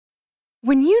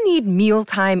When you need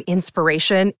mealtime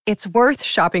inspiration, it's worth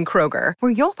shopping Kroger,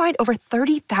 where you'll find over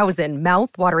 30,000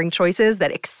 mouth-watering choices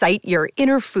that excite your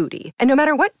inner foodie. And no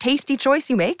matter what tasty choice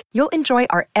you make, you'll enjoy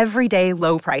our everyday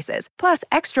low prices, plus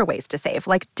extra ways to save,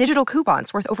 like digital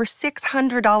coupons worth over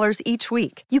 $600 each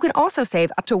week. You can also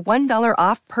save up to $1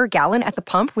 off per gallon at the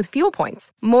pump with fuel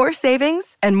points. More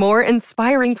savings and more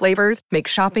inspiring flavors make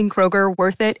shopping Kroger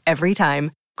worth it every time.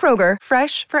 Kroger,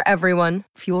 fresh for everyone.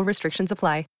 Fuel restrictions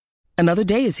apply. Another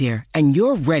day is here, and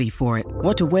you're ready for it.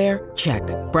 What to wear? Check.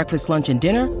 Breakfast, lunch, and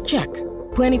dinner? Check.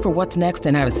 Planning for what's next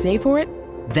and how to save for it?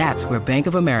 That's where Bank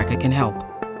of America can help.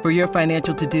 For your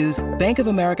financial to-dos, Bank of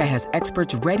America has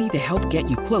experts ready to help get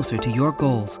you closer to your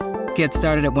goals. Get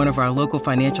started at one of our local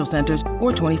financial centers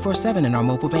or 24/7 in our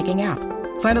mobile banking app.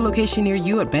 Find a location near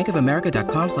you at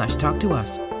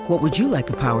bankofamerica.com/talktous. What would you like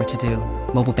the power to do?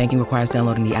 Mobile banking requires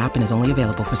downloading the app and is only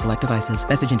available for select devices.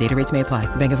 Message and data rates may apply.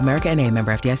 Bank of America N.A.,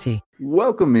 member FDIC.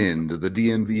 Welcome into the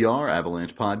DNVR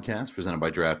Avalanche podcast presented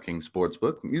by DraftKings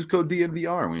Sportsbook. Use code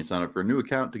DNVR when you sign up for a new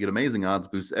account to get amazing odds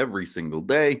boosts every single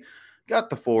day.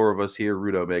 Got the four of us here,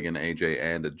 Rudo, Megan, AJ,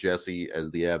 and Jesse, as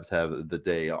the Avs have the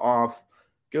day off.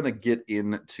 Gonna get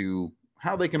into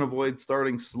how they can avoid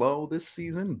starting slow this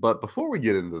season. But before we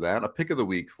get into that, a pick of the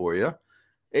week for you.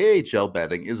 AHL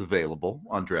betting is available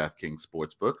on DraftKings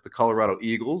Sportsbook. The Colorado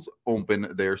Eagles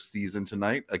open their season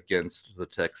tonight against the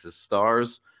Texas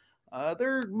Stars.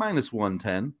 They're minus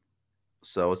 110,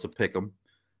 so it's a pick 'em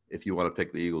if you want to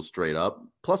pick the Eagles straight up.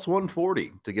 Plus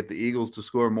 140 to get the Eagles to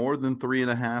score more than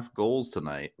 3.5 goals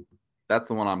tonight. That's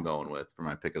the one I'm going with for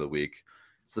my pick of the week.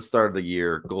 It's the start of the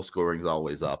year. Goal scoring is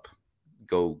always up.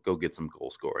 Go get some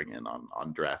goal scoring in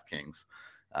on DraftKings.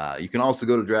 You can also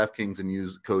go to DraftKings and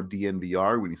use code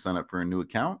DNVR when you sign up for a new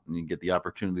account, and you get the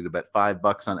opportunity to bet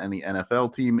 $5 on any NFL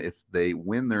team. If they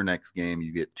win their next game,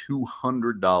 you get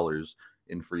 $200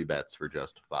 in free bets for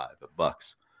just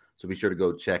 $5. So be sure to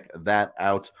go check that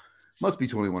out. Must be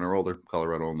 21 or older.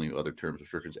 Colorado only. Other terms,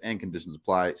 restrictions, and conditions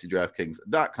apply. See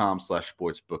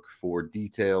DraftKings.com/sportsbook for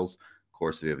details. Of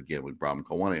course, if you have a gambling problem,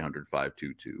 call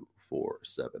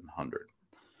 1-800-522-4700.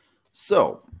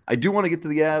 So I do want to get to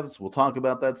the Avs. We'll talk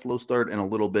about that slow start in a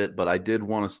little bit, but I did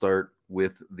want to start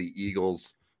with the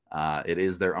Eagles. It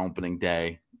is their opening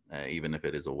day, even if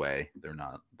it is away. They're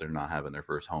not having their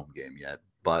first home game yet.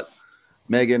 But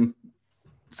Megan,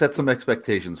 set some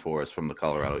expectations for us from the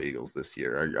Colorado Eagles this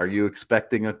year. Are you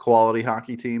expecting a quality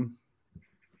hockey team?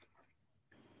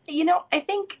 I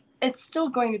think it's still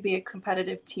going to be a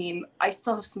competitive team. I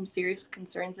still have some serious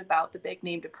concerns about the big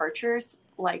name departures,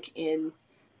 like in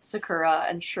Sakura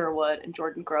and Sherwood and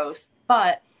Jordan Gross.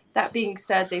 But that being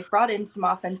said, they've brought in some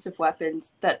offensive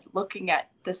weapons that, looking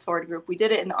at this forward group, we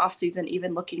did it in the offseason,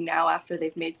 even looking now after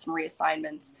they've made some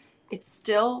reassignments, it's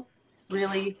still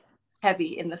really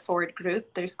heavy in the forward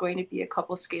group. There's going to be a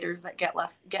couple skaters that get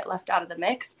left out of the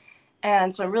mix.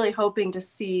 And so I'm really hoping to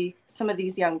see some of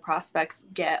these young prospects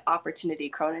get opportunity.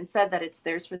 Cronin said that it's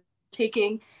theirs for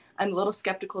taking. I'm a little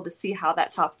skeptical to see how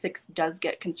that top six does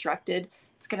get constructed.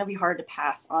 It's going to be hard to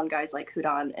pass on guys like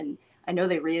Hudon, and I know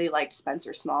they really liked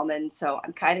Spencer Smallman, so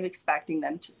I'm kind of expecting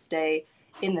them to stay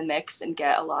in the mix and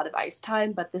get a lot of ice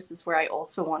time, but this is where I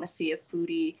also want to see a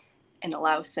Foudy and a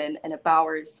Lawson and a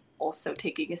Bowers also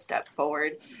taking a step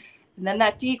forward. And then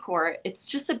that D-core, it's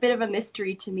just a bit of a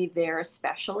mystery to me there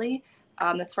especially.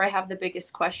 That's where I have the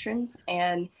biggest questions,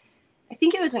 and I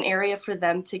think it was an area for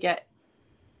them to get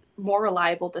more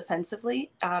reliable defensively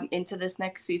into this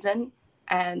next season.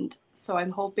 And so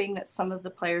I'm hoping that some of the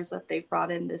players that they've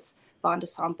brought in, this Von de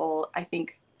Sample, I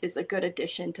think is a good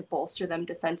addition to bolster them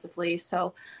defensively.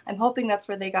 So I'm hoping that's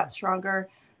where they got stronger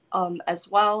as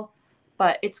well.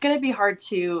 But it's going to be hard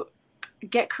to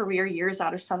get career years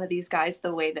out of some of these guys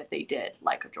the way that they did,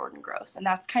 like a Jordan Gross. And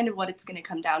that's kind of what it's going to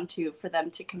come down to for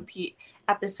them to compete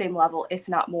at the same level, if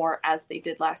not more, as they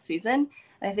did last season.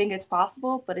 And I think it's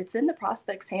possible, but it's in the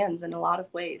prospects' hands in a lot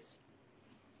of ways.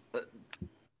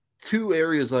 Two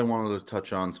areas I wanted to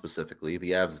touch on specifically.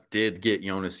 The Avs did get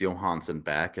Jonas Johansson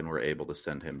back and were able to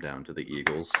send him down to the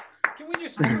Eagles. Can we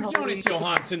just move Jonas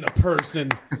Johansson the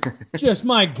person? Just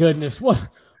my goodness.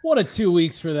 What a 2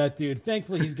 weeks for that dude.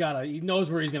 Thankfully he knows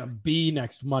where he's gonna be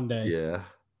next Monday.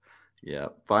 Yeah.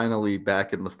 Finally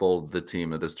back in the fold of the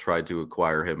team that has tried to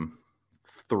acquire him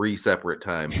 3 separate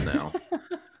times now.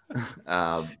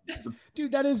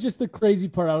 Dude, that is just the crazy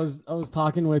part. I was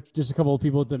talking with just a couple of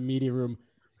people at the media room.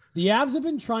 The Avs have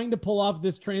been trying to pull off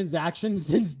this transaction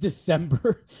since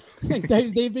December.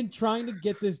 They've been trying to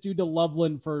get this dude to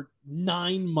Loveland for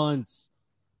 9 months,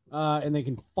 and they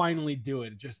can finally do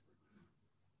it. Just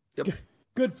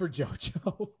good for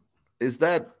JoJo. Is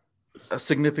that a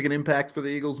significant impact for the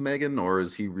Eagles, Megan, or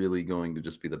is he really going to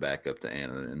just be the backup to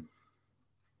Annunen?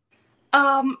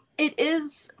 It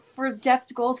is for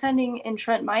depth goaltending in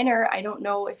Trent Miner. I don't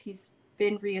know if he's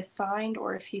been reassigned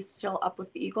or if he's still up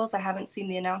with the Eagles. I haven't seen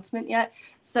the announcement yet.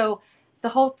 So the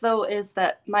hope, though, is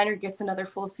that Miner gets another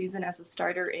full season as a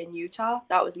starter in Utah.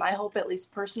 That was my hope, at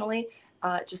least personally,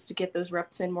 just to get those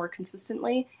reps in more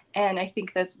consistently. And I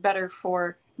think that's better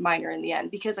for Miner in the end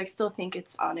because I still think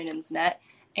it's Annunen's net.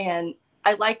 And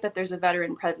I like that there's a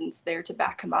veteran presence there to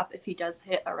back him up if he does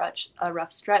hit a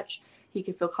rough stretch. He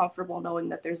could feel comfortable knowing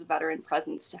that there's a veteran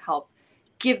presence to help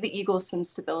give the Eagles some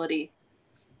stability.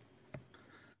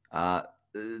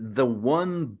 The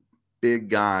one big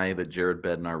guy that Jared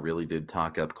Bednar really did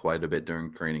talk up quite a bit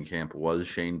during training camp was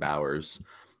Shane Bowers.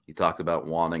 He talked about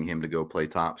wanting him to go play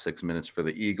top 6 minutes for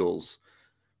the Eagles.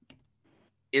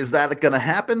 Is that going to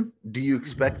happen? Do you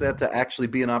expect that to actually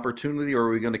be an opportunity, or are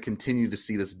we going to continue to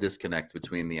see this disconnect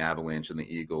between the Avalanche and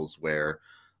the Eagles where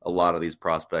a lot of these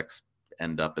prospects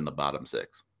end up in the bottom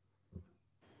 6?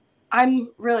 I'm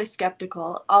really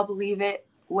skeptical. I'll believe it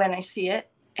when I see it.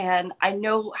 And I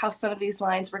know how some of these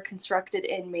lines were constructed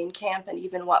in main camp and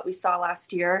even what we saw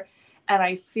last year. And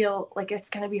I feel like it's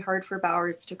going to be hard for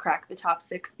Bowers to crack the top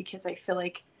 6 because I feel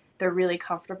like they're really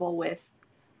comfortable with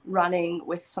running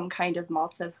with some kind of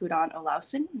Maltsev, Hudon,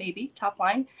 Olausson, maybe top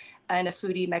line, and a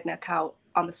Foudy, Megna-Cout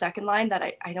on the second line. That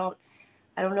I don't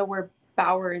know where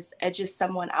Bowers edges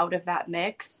someone out of that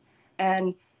mix.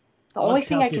 And the only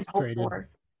thing I can hope for,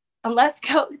 unless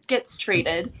Cout gets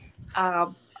traded, a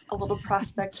little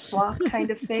prospect swap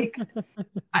kind of thing.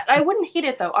 I wouldn't hate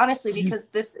it though, honestly, because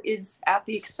this is at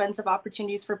the expense of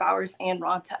opportunities for Bowers and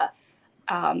Raanta.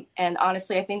 And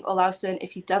honestly, I think Olausson,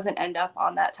 if he doesn't end up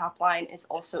on that top line, is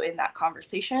also in that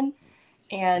conversation.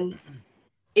 And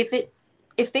if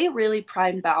they really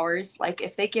prime Bowers, like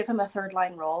if they give him a third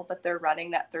line role, but they're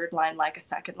running that third line like a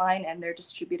second line and they're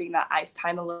distributing that ice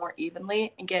time a little more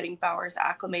evenly and getting Bowers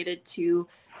acclimated to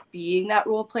being that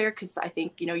role player, because I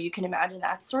think, you can imagine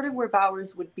that's sort of where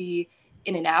Bowers would be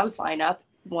in an Avs lineup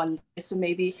one day. So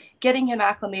maybe getting him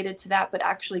acclimated to that, but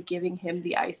actually giving him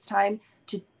the ice time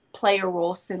to play a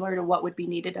role similar to what would be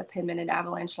needed of him in an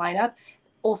Avalanche lineup.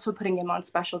 Also putting him on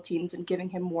special teams and giving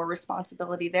him more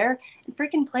responsibility there and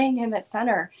freaking playing him at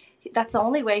center. That's the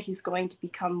only way he's going to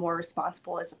become more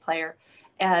responsible as a player.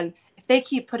 And if they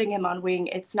keep putting him on wing,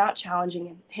 it's not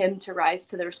challenging him to rise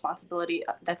to the responsibility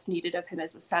that's needed of him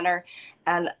as a center.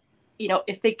 And,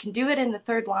 if they can do it in the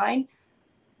third line,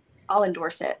 I'll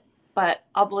endorse it, but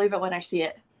I'll believe it when I see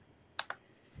it.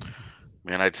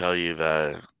 Man, I tell you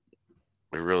that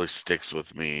it really sticks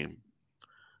with me.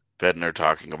 Bednar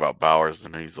talking about Bowers,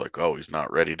 and he's like, oh, he's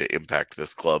not ready to impact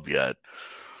this club yet.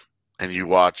 And you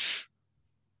watch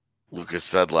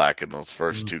Lucas Sedlak in those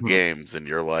first 2 games, and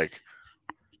you're like,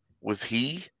 was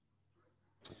he?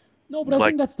 No, but I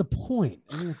think that's the point.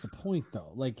 I think that's the point,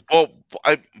 though.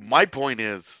 My point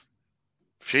is,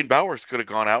 Shane Bowers could have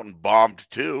gone out and bombed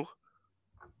too.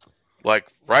 Right?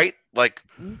 Right.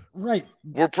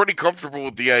 We're pretty comfortable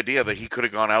with the idea that he could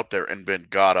have gone out there and been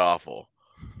god awful.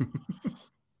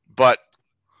 But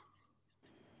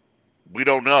we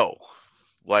don't know.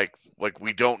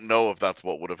 We don't know if that's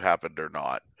what would have happened or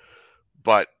not.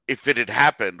 But if it had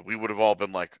happened, we would have all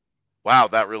been like, wow,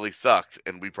 that really sucked,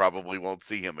 and we probably won't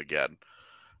see him again.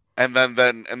 And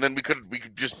then we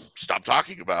could just stop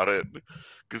talking about it,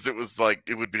 because it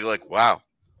would be like, wow,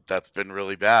 that's been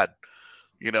really bad.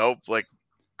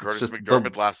 Curtis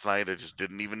McDermott last night, I just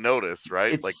didn't even notice,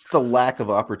 right? It's the lack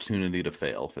of opportunity to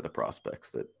fail for the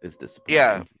prospects that is disappointing.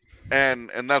 Yeah,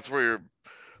 and that's where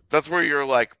you're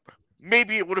like,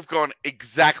 maybe it would have gone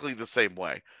exactly the same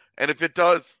way. And if it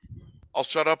does, I'll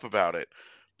shut up about it.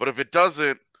 But if it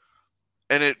doesn't,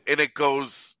 and it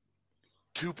goes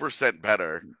 2%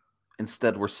 better.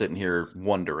 Instead, we're sitting here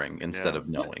wondering instead of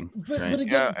knowing. But again,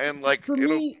 yeah, and for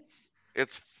me,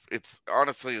 it's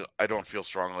honestly, I don't feel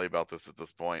strongly about this at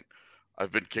this point.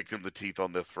 I've been kicked in the teeth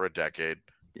on this for a decade.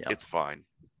 Yeah. It's fine.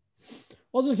 I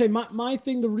was gonna say my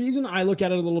thing. The reason I look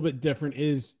at it a little bit different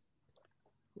is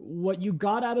what you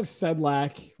got out of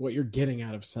Sedlak, what you're getting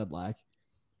out of Sedlak.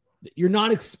 You're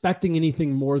not expecting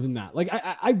anything more than that.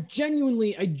 I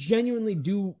genuinely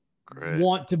do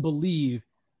want to believe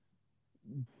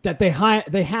that they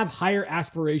have higher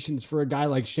aspirations for a guy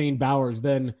like Shane Bowers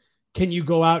than can you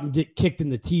go out and get kicked in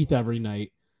the teeth every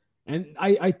night. And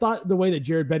I thought the way that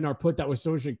Jared Bednar put that was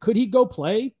so interesting. Could he go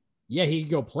play? Yeah, he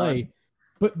could go play.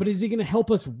 But is he going to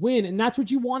help us win? And that's what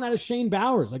you want out of Shane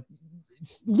Bowers.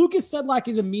 Lucas Sedlak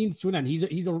is a means to an end.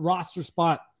 He's a roster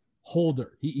spot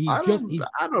holder. I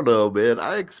don't know, man.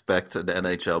 I expect an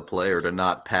NHL player to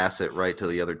not pass it right to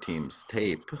the other team's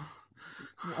tape.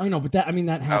 I know, but that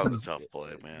happens. was a tough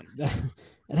play, man.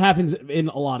 It happens in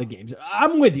a lot of games.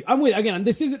 I'm with you. Again,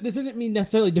 this isn't me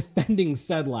necessarily defending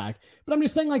Sedlak, but I'm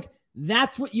just saying, like,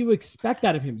 that's what you expect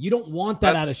out of him. You don't want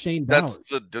that out of Shane Bowers.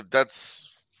 That's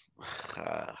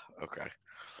okay.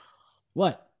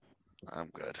 What? I'm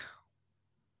good.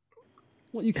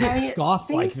 Well, you can't scoff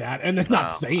like that and then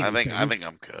not say anything. I think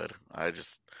I'm good.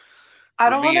 I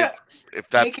don't want to. If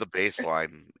that's the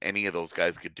baseline, any of those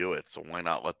guys could do it. So why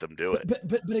not let them do it?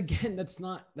 But again, that's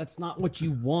not what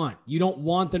you want. You don't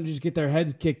want them to just get their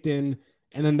heads kicked in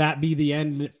and then that be the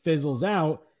end and it fizzles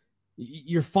out.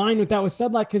 You're fine with that with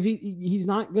Sedlak because he's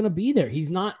not going to be there. He's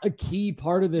not a key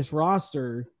part of this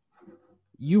roster.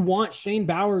 You want Shane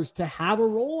Bowers to have a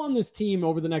role on this team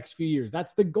over the next few years.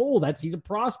 That's the goal. He's a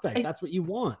prospect. That's what you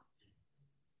want.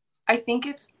 I think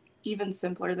it's even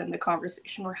simpler than the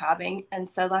conversation we're having. And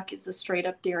Sedlak is a straight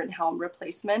up Darren Helm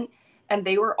replacement. And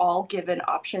they were all given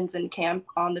options in camp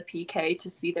on the PK to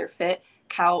see their fit,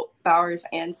 Kaut, Bowers,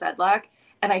 and Sedlak.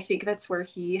 And I think that's where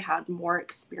he had more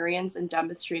experience and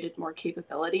demonstrated more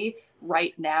capability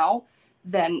right now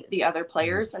than the other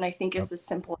players. And I think it's as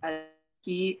simple as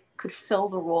he could fill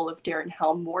the role of Darren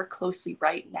Helm more closely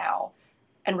right now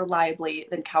and reliably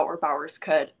than Kaut or Bowers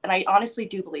could. And I honestly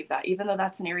do believe that, even though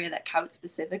that's an area that Kaut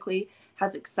specifically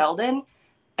has excelled in,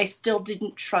 I still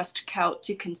didn't trust Kaut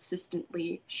to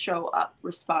consistently show up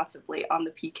responsibly on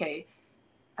the PK.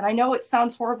 And I know it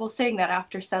sounds horrible saying that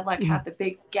after Sedlak had the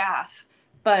big gaffe,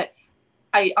 but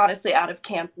I honestly, out of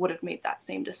camp, would have made that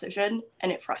same decision.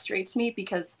 And it frustrates me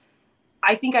because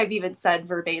I think I've even said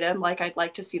verbatim, like, I'd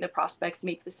like to see the prospects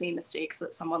make the same mistakes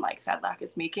that someone like Sedlak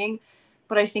is making.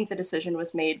 But I think the decision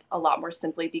was made a lot more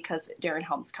simply because Darren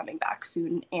Helm's coming back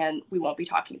soon, and we won't be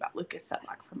talking about Lukas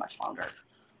Sedlak for much longer.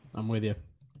 I'm with you.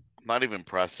 I'm not even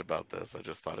impressed about this. I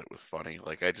just thought it was funny.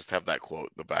 Like, I just have that quote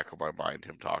in the back of my mind,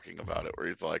 him talking about it, where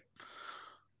he's like,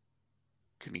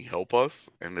 can he help us?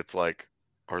 And it's like,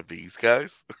 are these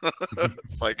guys?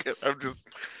 Like, I'm just,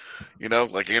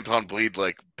 like Anton Bleed,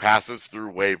 like, passes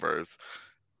through waivers,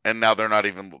 and now they're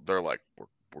like,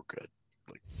 we're good.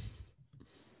 Like,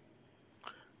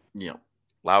 yeah.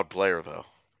 Loud player, though.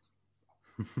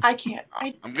 I can't.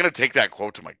 I'm going to take that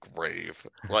quote to my grave.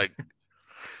 Like,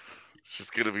 it's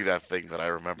just going to be that thing that I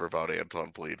remember about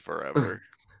Anton Bleed forever.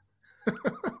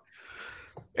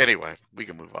 Anyway, we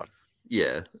can move on.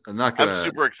 Yeah, I'm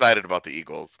super excited about the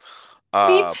Eagles.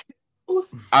 Me too.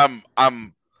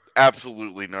 I'm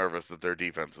absolutely nervous that their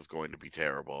defense is going to be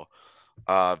terrible.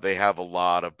 They have a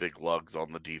lot of big lugs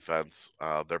on the defense.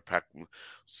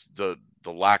 The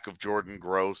lack of Jordan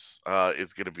Gross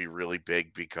is going to be really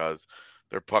big because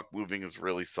their puck moving is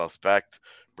really suspect.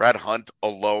 Brad Hunt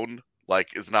alone,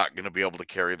 is not going to be able to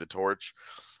carry the torch.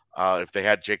 If they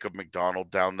had Jacob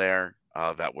McDonald down there,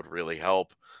 that would really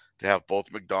help. To have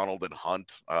both McDonald and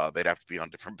Hunt, they'd have to be on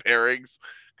different pairings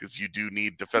because you do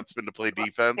need defensemen to play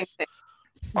defense.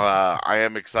 I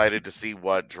am excited to see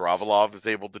what Dravilov is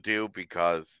able to do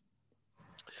because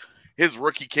his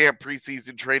rookie camp,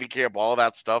 preseason training camp, all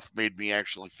that stuff made me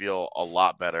actually feel a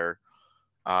lot better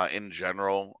in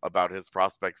general about his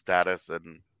prospect status.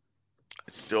 And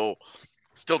I still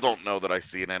don't know that I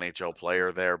see an NHL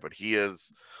player there, but he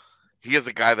is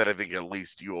a guy that I think at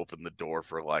least you open the door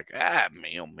for,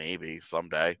 maybe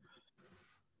someday.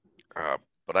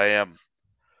 But I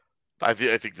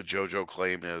think the JoJo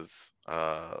claim is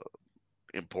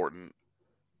important.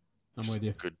 I'm with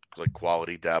you. Good,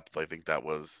 quality depth. I think it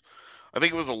was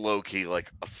a low key,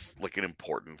 an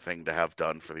important thing to have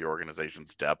done for the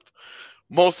organization's depth.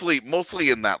 Mostly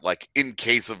in that, in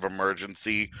case of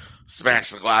emergency, smash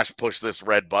the glass, push this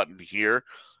red button here.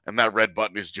 And that red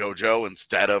button is JoJo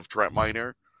instead of Trent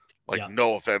Miner.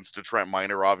 No offense to Trent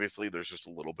Miner, obviously. There's just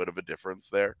a little bit of a difference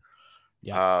there.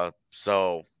 Yeah.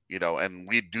 So, and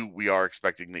we are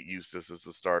expecting that Eustace is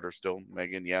the starter still,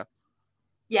 Megan, yeah?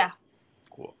 Yeah.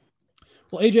 Cool.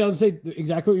 Well, AJ, I was going to say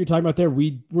exactly what you're talking about there.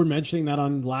 We were mentioning that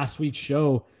on last week's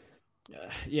show.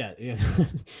 Yeah.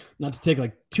 Not to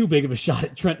take too big of a shot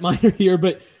at Trent Miner here,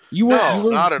 but you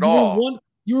were not at all.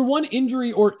 You were one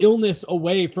injury or illness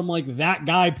away from that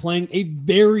guy playing a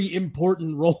very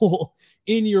important role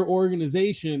in your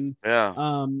organization.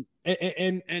 Yeah.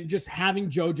 And just having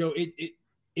JoJo,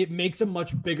 it makes a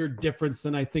much bigger difference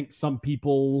than I think some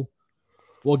people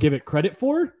will give it credit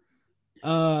for.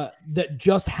 That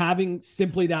just having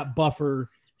simply that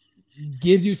buffer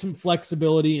gives you some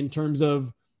flexibility in terms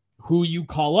of who you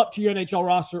call up to your NHL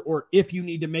roster, or if you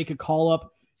need to make a call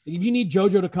up. If you need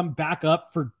JoJo to come back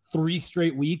up for 3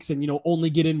 straight weeks and, only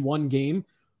get in one game,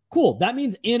 cool. That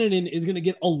means Annunen is going to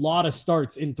get a lot of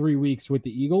starts in 3 weeks with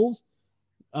the Eagles,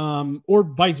 or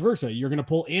vice versa. You're going to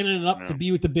pull Annunen up to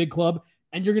be with the big club,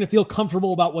 and you're going to feel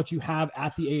comfortable about what you have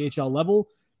at the AHL level.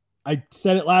 I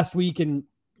said it last week, and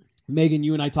Megan,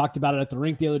 you and I talked about it at the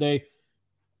rink the other day.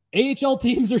 AHL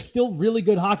teams are still really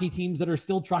good hockey teams that are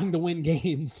still trying to win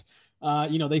games.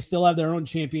 They still have their own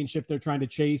championship they're trying to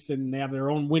chase, and they have their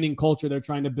own winning culture they're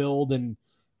trying to build, and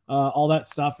all that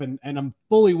stuff. And I'm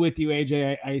fully with you,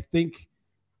 AJ. I think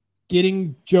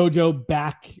getting JoJo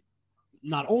back,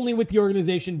 not only with the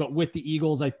organization, but with the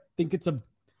Eagles, I think it's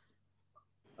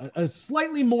a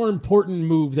slightly more important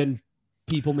move than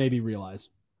people maybe realize.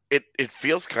 It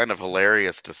feels kind of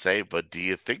hilarious to say, but do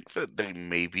you think that they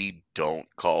maybe don't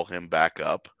call him back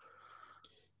up?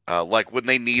 Like when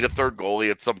they need a third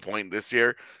goalie at some point this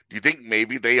year, do you think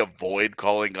maybe they avoid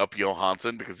calling up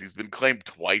Johansson because he's been claimed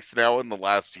twice now in the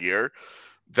last year?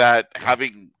 That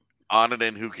having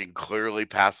Annunen, who can clearly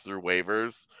pass through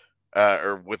waivers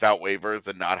or without waivers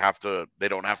and they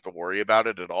don't have to worry about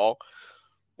it at all.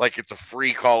 Like it's a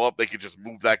free call up. They could just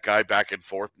move that guy back and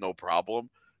forth, no problem.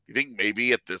 You think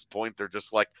maybe at this point they're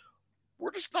just like,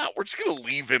 we're just going to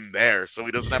leave him there so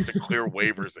he doesn't have to clear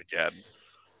waivers again.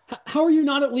 How are you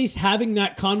not at least having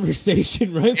that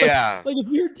conversation, right? Yeah. Like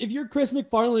if you're Chris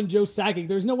McFarland, Joe Sakic,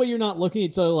 there's no way you're not looking at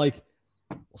each other like,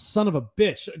 son of a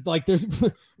bitch. Like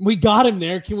we got him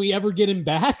there. Can we ever get him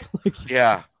back? Like,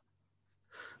 yeah.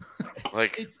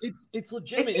 Like it's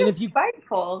legitimate. It's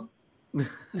spiteful.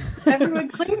 Everyone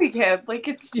claiming him. Like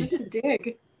it's just a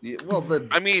dig. Yeah, well, the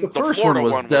first Florida one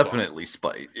was one definitely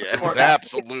spite. Yeah,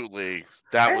 absolutely.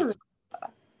 That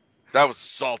was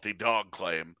salty dog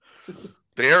claim.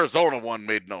 The Arizona one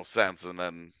made no sense, and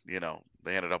then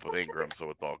they ended up with Ingram,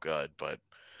 so it's all good. But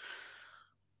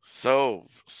so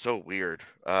weird.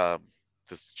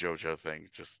 This JoJo thing,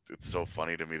 it's so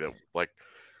funny to me that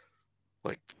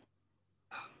like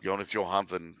Jonas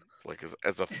Johansson, like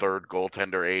as a third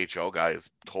goaltender AHL guy, is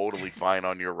totally fine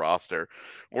on your roster.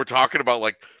 We're talking about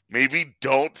like maybe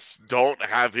don't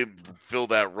have him fill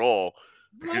that role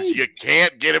because you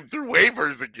can't get him through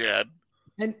waivers again.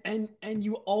 And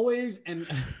you always, and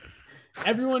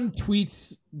everyone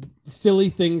tweets silly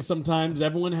things sometimes.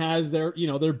 Everyone has their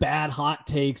bad hot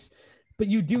takes. But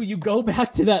you go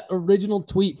back to that original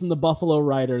tweet from the Buffalo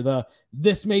writer,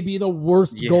 this may be the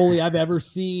worst goalie I've ever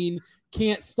seen,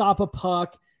 can't stop a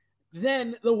puck.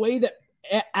 Then the way that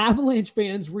Avalanche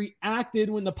fans reacted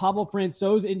when the Pavel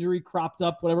Francouz injury cropped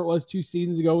up, whatever it was 2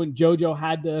 seasons ago, and JoJo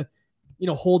had to,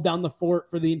 hold down the fort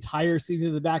for the entire season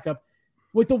of the backup.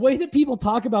 With the way that people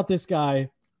talk about this guy,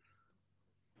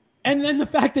 and then the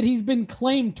fact that he's been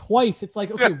claimed twice, it's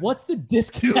like, okay, what's the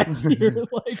disconnect here?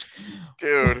 Like,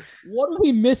 dude, what are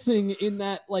we missing in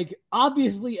that? Like,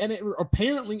 obviously,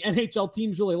 apparently NHL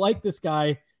teams really like this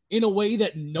guy in a way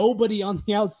that nobody on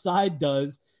the outside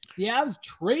does. The Avs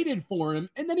traded for him,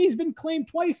 and then he's been claimed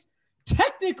twice,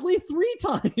 technically 3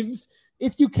 times,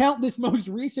 if you count this most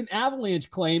recent Avalanche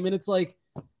claim. And it's like,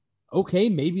 okay,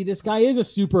 maybe this guy is a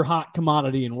super hot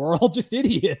commodity, and we're all just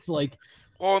idiots. Like,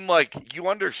 well, and like you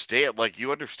understand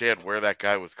where that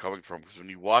guy was coming from, because when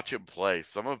you watch him play,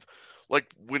 some of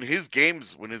like when his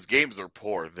games are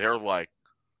poor, they're like,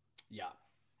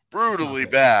 brutally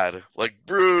bad, like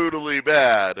brutally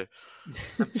bad.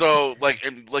 And so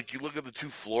you look at the 2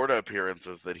 Florida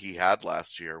appearances that he had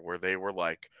last year, where they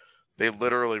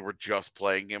literally were just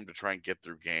playing him to try and get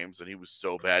through games, and he was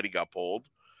so bad he got pulled.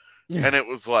 Yeah. And it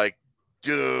was like,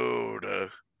 dude,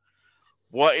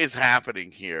 what is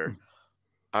happening here?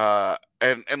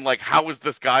 And like, how is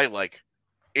this guy like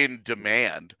in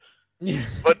demand? Yeah.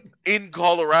 But in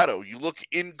Colorado, you look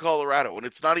in Colorado, and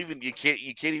it's not even you can't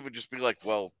even just be like,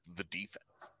 well, the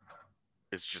defense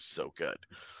is just so good.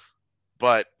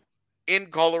 But in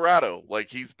Colorado, like,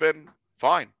 he's been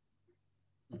fine.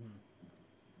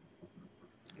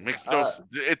 Makes no.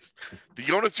 It's the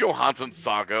Jonas Johansson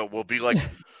saga will be like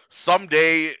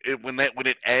someday when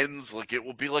it ends, like it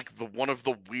will be like one of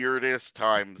the weirdest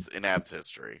times in Avs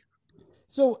history.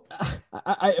 So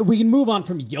we can move on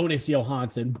from Jonas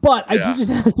Johansson, but I do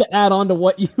just have to add on to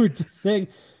what you were just saying.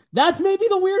 That's maybe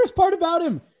the weirdest part about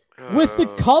him. With the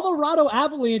Colorado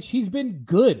Avalanche, he's been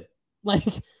good. Like,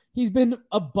 he's been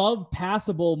above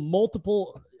passable,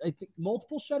 multiple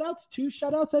shutouts, 2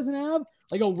 shutouts as an Av,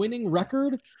 like a winning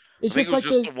record. It's just like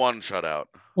the one shutout.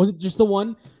 Was it just the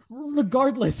one?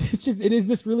 Regardless, it is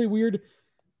this really weird.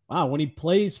 Wow, when he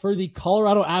plays for the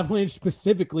Colorado Avalanche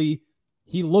specifically,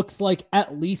 he looks like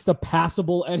at least a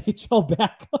passable NHL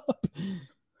backup.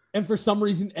 And for some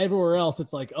reason, everywhere else,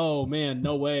 it's like, oh man,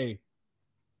 no way.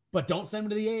 But don't send him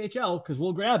to the AHL because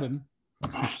we'll grab him.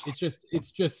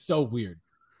 It's just so weird.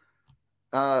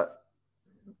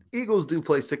 Eagles do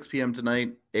play 6 p.m. tonight.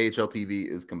 AHL TV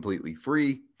is completely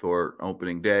free for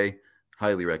opening day.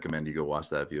 Highly recommend you go watch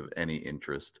that if you have any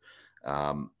interest.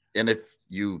 And if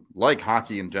you like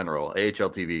hockey in general, AHL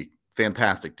TV,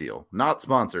 fantastic deal. Not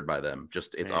sponsored by them,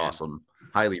 just it's awesome.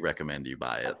 Highly recommend you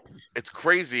buy it. It's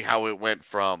crazy how it went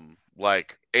from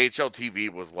like AHL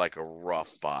TV was like a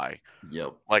rough buy.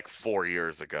 Yep. Like 4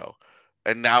 years ago.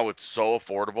 And now it's so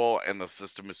affordable and the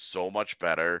system is so much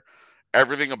better.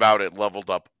 Everything about it leveled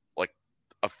up like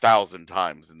 1,000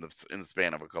 times in the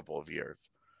span of a couple of years.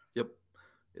 Yep.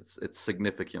 It's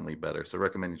significantly better. So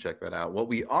recommend you check that out. What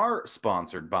we are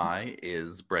sponsored by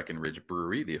is Breckenridge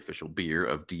Brewery, the official beer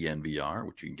of DNVR,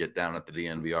 which you can get down at the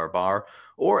DNVR bar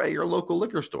or at your local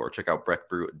liquor store. Check out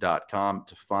breckbrew.com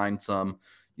to find some.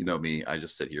 You know me, I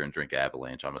just sit here and drink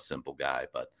Avalanche. I'm a simple guy,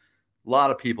 but a lot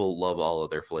of people love all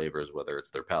of their flavors, whether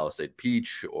it's their Palisade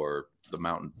Peach or the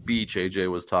Mountain Beach.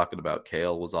 AJ was talking about,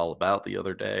 Kale was all about the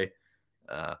other day.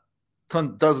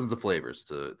 Dozens of flavors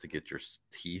to get your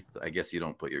teeth. I guess you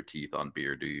don't put your teeth on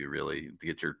beer, do you really? To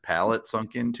get your palate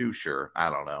sunk into? Sure. I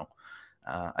don't know.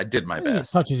 I did my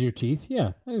best. It touches your teeth.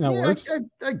 Yeah, I think that works.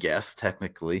 I guess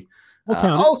technically. We'll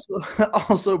count it.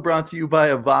 Also brought to you by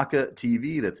Evoca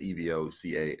TV. That's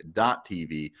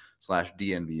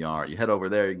evoca.tv/DNVR. You head over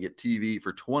there, you get TV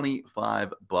for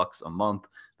 $25 a month.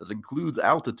 That includes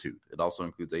Altitude. It also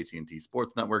includes AT&T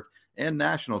Sports Network and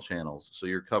national channels. So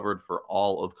you're covered for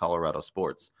all of Colorado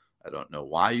sports. I don't know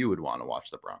why you would want to watch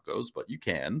the Broncos, but you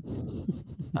can.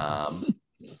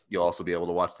 You'll also be able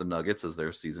to watch the Nuggets as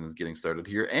their season is getting started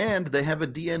here. And they have a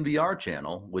DNVR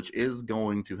channel, which is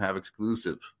going to have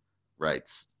exclusive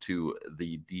rights to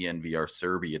the DNVR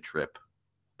Serbia trip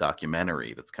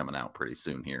documentary that's coming out pretty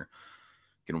soon here.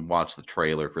 You can watch the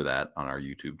trailer for that on our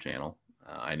YouTube channel.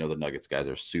 I know the Nuggets guys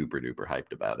are super duper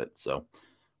hyped about it. So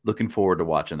looking forward to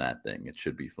watching that thing. It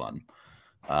should be fun.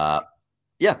 Other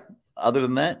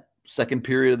than that, second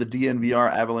period of the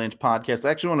DNVR Avalanche podcast.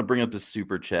 I actually want to bring up this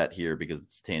super chat here because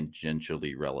it's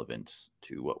tangentially relevant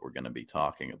to what we're going to be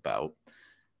talking about.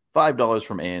 $5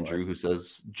 from Andrew, who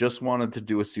says, just wanted to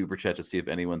do a super chat to see if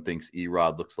anyone thinks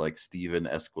Erod looks like Steven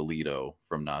Esquilito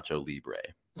from Nacho Libre.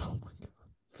 Oh my God.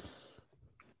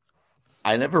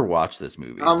 I never watched this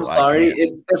movie. I'm sorry,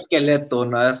 it's Esqueleto,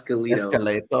 not Esquilito.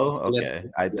 Esqueleto? Okay.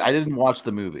 I didn't watch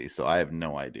the movie, so I have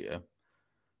no idea.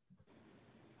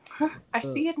 I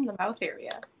see it in the mouth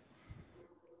area.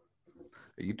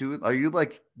 Are you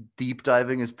like deep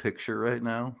diving his picture right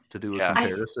now to do a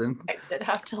comparison? I did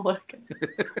have to look.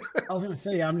 I was gonna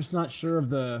say, I'm just not sure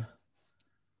of the.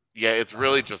 Yeah, it's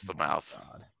really just the mouth.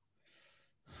 God.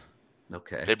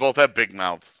 Okay. They both have big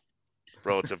mouths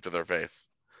relative to their face.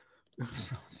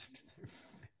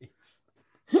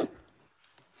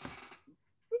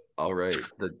 All right.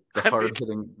 The hard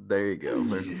hitting. There you go.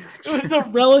 It was the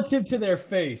relative to their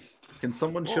face. Can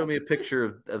someone show me a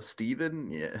picture of Steven?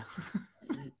 Yeah.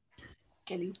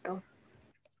 Quelito.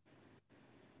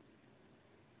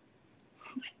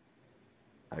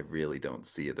 I really don't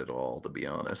see it at all, to be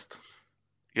honest.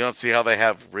 You don't see how they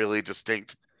have really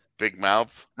distinct big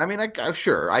mouths? I mean,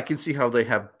 sure, I can see how they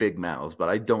have big mouths, but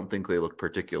I don't think they look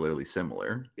particularly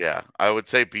similar. Yeah, I would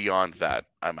say beyond that,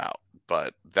 I'm out.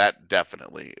 But that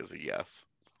definitely is a yes.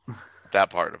 That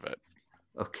part of it.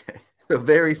 Okay. So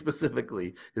very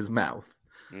specifically, his mouth.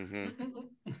 Mm-hmm. I'm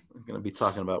going to be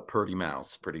talking about Purdy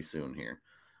Mouse pretty soon here.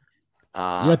 You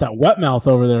got that wet mouth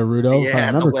over there, Rudo, if I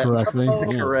remember correctly.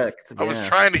 Correct. I was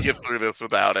trying to get through this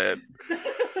without it.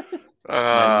 My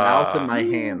mouth and my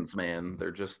hands, man.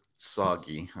 They're just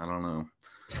soggy. I don't know.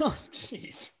 Oh,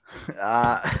 jeez.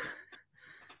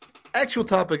 Actual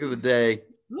topic of the day,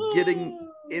 getting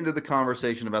into the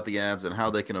conversation about the Avs and how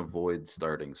they can avoid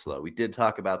starting slow. We did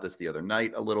talk about this the other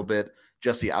night a little bit.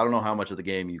 Jesse, I don't know how much of the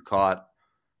game you caught.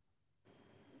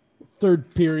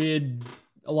 Third period,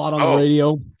 a lot on the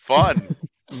radio. Fun.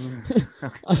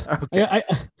 Okay.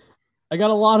 I got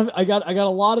a lot of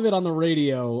it on the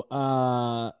radio.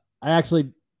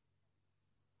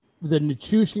 The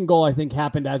Nichushkin goal, I think,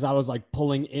 happened as I was like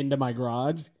pulling into my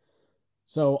garage.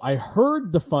 So I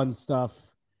heard the fun stuff.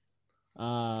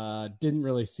 Didn't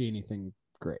really see anything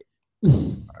great.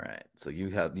 All right. So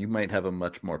you might have a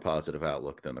much more positive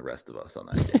outlook than the rest of us on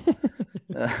that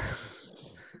game.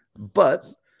 But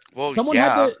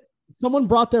someone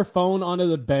brought their phone onto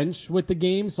the bench with the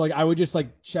game. So like I would just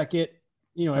like check it,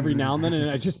 every now and then.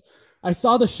 And I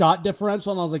saw the shot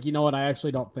differential and I was like, you know what? I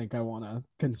actually don't think I want to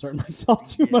concern myself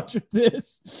too much with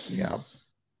this. Yeah.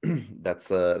 That's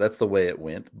the way it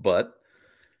went. But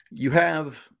you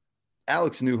have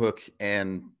Alex Newhook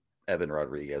and Evan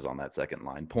Rodriguez on that second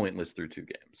line, pointless through 2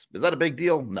 games. Is that a big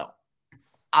deal? No.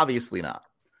 Obviously not.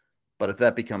 But if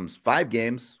that becomes 5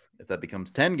 games, if that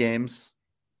becomes 10 games,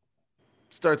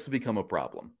 it starts to become a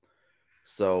problem.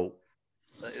 So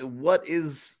what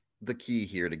is the key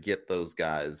here to get those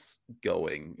guys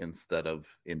going instead of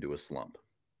into a slump?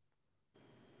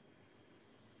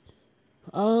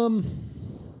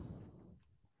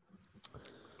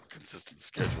 Consistent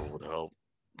schedule would help.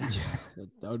 Yeah,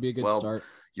 that would be a good Well, start.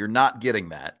 You're not getting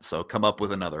that, so come up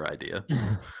with another idea.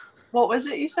 What was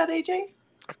it you said, AJ?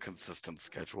 A consistent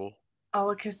schedule. Oh,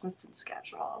 a consistent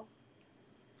schedule.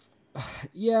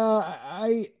 Yeah,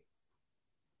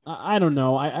 I don't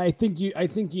know. I think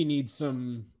you need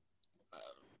some.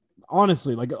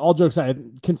 Honestly, like all jokes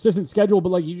aside, consistent schedule, but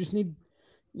like you just need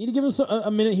to give them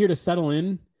a minute here to settle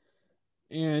in.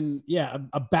 And yeah,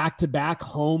 a back-to-back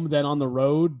home then on the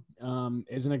road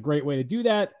isn't a great way to do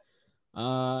that.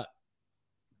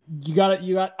 You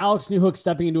got Alex Newhook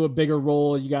stepping into a bigger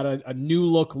role. You got a new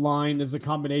look line. There's a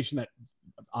combination that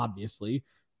obviously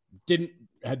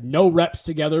had no reps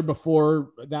together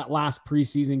before that last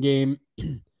preseason game.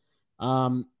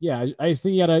 Yeah, I just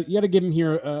think you gotta give him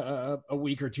here a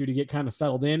week or two to get kind of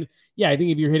settled in. Yeah, I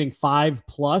think if you're hitting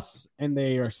 5+ and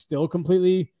they are still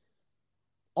completely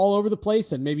all over the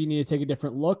place, and maybe you need to take a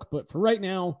different look. But for right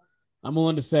now, I'm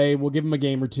willing to say we'll give him a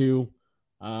game or two.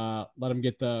 Let him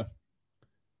get the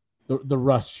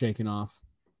rust shaken off.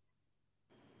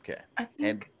 Okay. I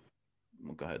think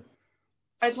well, go ahead.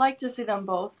 I'd like to see them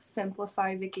both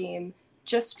simplify the game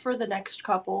just for the next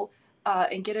couple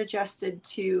and get adjusted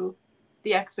to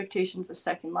the expectations of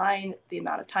second line, the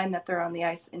amount of time that they're on the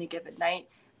ice in a given night.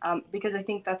 Because I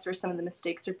think that's where some of the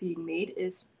mistakes are being made,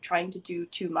 is trying to do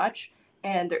too much.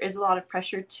 And there is a lot of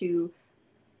pressure to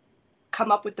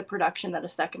come up with the production that a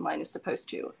second line is supposed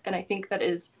to. And I think that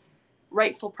is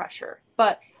rightful pressure.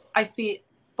 But I see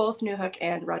both Newhook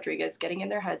and Rodriguez getting in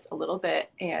their heads a little bit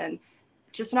and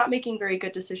just not making very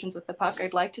good decisions with the puck.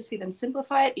 I'd like to see them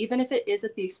simplify it, even if it is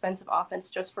at the expense of offense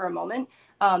just for a moment,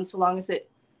 so long as it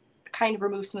kind of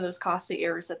removes some of those costly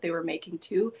errors that they were making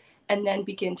too, and then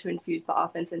begin to infuse the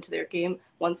offense into their game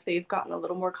once they've gotten a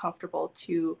little more comfortable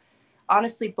to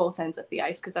honestly both ends of the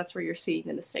ice, because that's where you're seeing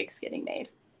the mistakes getting made.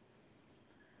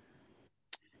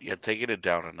 Yeah, taking it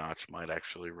down a notch might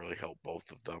actually really help both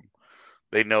of them.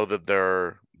 They know that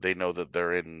they're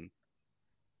in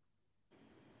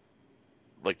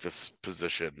like this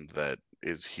position that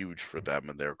is huge for them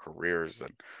in their careers,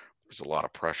 and there's a lot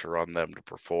of pressure on them to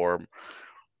perform.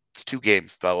 It's 2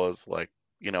 games, fellas. Like,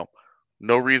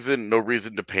 no reason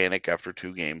to panic after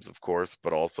 2 games, of course,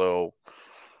 but also,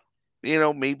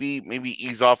 maybe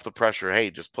ease off the pressure. Hey,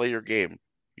 just play your game.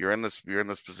 You're in this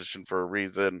position for a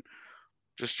reason.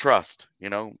 Just trust,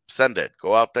 send it.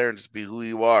 Go out there and just be who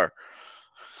you are.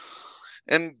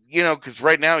 And, because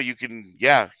right now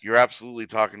you're absolutely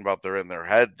talking about they're in their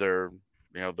head. They're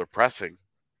pressing.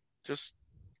 Just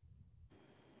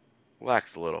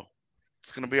relax a little.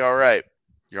 It's going to be all right.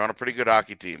 You're on a pretty good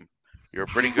hockey team. You're a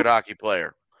pretty good hockey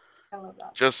player. I love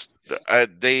that. Just,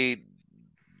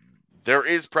 there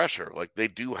is pressure. Like, they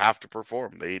do have to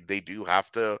perform. They do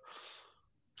have to.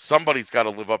 Somebody's got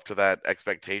to live up to that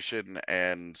expectation,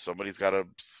 and somebody's got to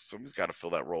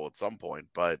fill that role at some point.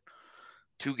 But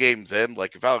 2 games in,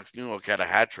 like if Alex Newhook had a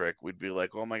hat trick, we'd be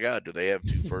like, oh my God, do they have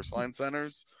 2 first line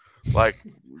centers? Like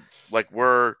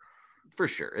we're for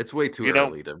sure. It's way too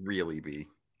early to really be.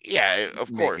 Yeah,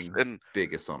 of course, and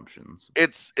big assumptions.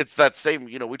 It's that same.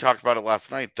 We talked about it last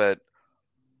night that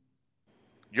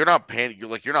you're not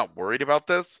panicking. You're not worried about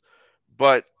this,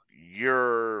 but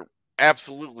you're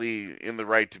absolutely in the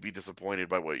right to be disappointed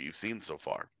by what you've seen so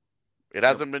far. It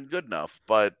hasn't been good enough,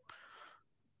 but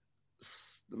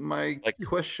my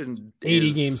question 80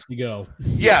 is, games to go.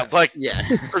 Yeah,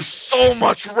 there's so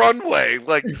much runway.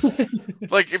 Like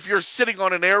if you're sitting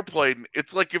on an airplane,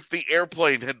 it's like if the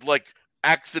airplane had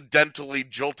accidentally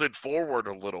jolted forward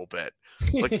a little bit.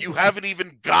 Like you haven't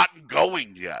even gotten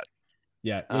going yet.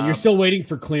 Yeah, you're still waiting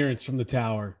for clearance from the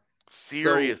tower.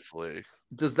 Seriously. So,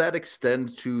 does that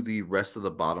extend to the rest of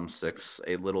the bottom 6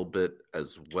 a little bit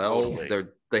as well? Totally.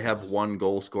 They have 1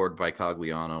 goal scored by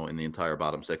Cogliano in the entire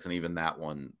bottom 6, and even that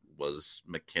one was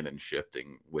McKinnon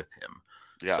shifting with him.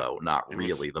 Yeah. So not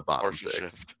really the bottom 6.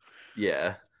 Shift.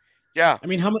 Yeah. Yeah. I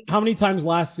mean, how many times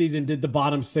last season did the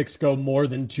bottom 6 go more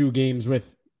than 2 games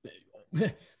with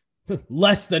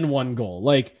less than 1 goal?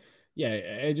 Like,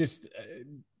 yeah,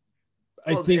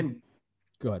 I think.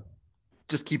 Go ahead.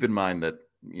 Just keep in mind that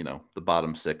the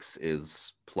bottom 6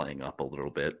 is playing up a little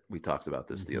bit. We talked about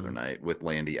this the other night. With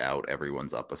Landy out,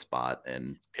 everyone's up a spot,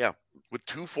 and with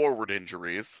 2 forward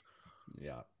injuries.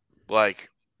 Yeah.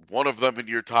 one of them in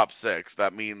your top 6.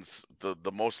 That means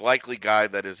the most likely guy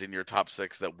that is in your top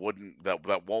 6 that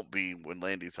won't be when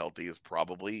Landy's healthy is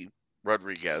probably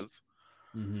Rodriguez.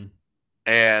 Mm-hmm.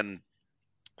 And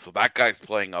so that guy's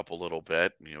playing up a little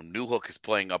bit. Newhook is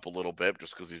playing up a little bit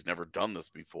just because he's never done this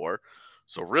before.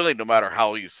 So really, no matter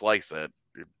how you slice it,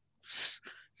 you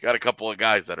got a couple of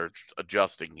guys that are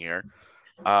adjusting here.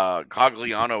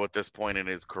 Cogliano at this point in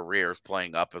his career is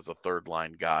playing up as a third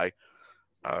line guy.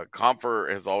 Compher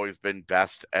has always been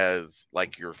best as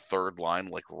like your third line,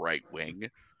 like right wing.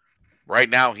 Right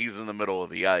now, he's in the middle of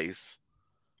the ice.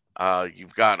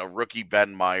 You've got a rookie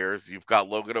Ben Myers. You've got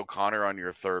Logan O'Connor on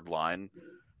your third line,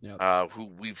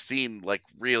 who we've seen like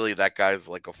really that guy's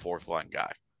like a fourth line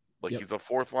guy. Like he's a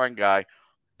fourth line guy.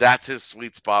 That's his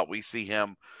sweet spot. We see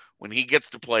him when he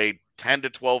gets to play 10 to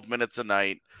 12 minutes a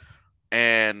night,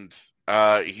 and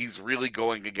he's really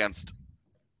going against,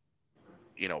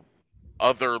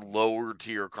 other lower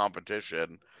tier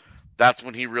competition. That's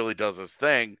when he really does his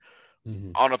thing.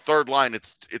 Mm-hmm. On a third line,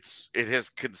 it has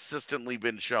consistently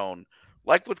been shown,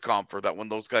 like with Compher, that when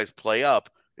those guys play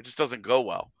up, it just doesn't go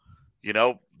well.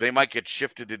 They might get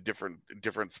shifted to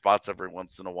different spots every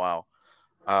once in a while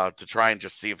to try and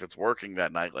just see if it's working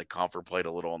that night. Like Compher played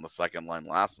a little on the second line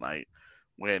last night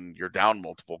when you're down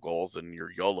multiple goals and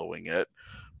you're YOLOing it.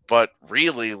 But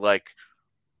really, like,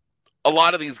 a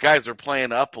lot of these guys are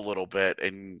playing up a little bit,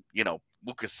 and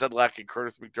Lucas Sedlak and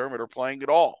Curtis McDermott are playing it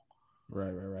all.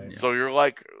 Right. So you're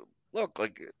like, look,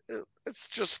 like it's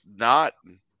just not.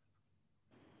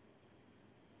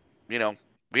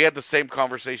 We had the same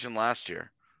conversation last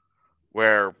year,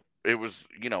 where it was,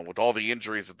 with all the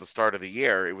injuries at the start of the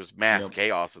year, it was mass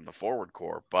chaos in the forward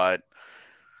core. But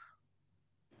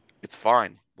it's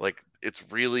fine. Like, it's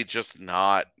really just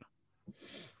not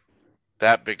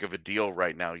that big of a deal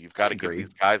right now. You've got to give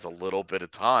these guys a little bit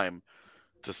of time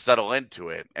to settle into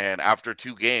it. And after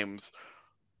 2 games,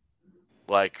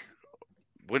 like,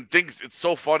 it's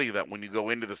so funny that when you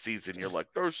go into the season, you're like,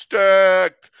 they're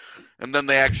stacked. And then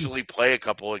they actually play a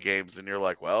couple of games and you're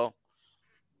like, well,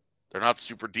 they're not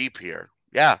super deep here.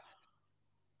 Yeah.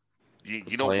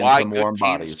 You know why good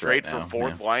teams trade for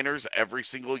fourth liners every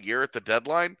single year at the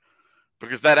deadline?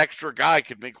 Because that extra guy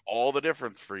could make all the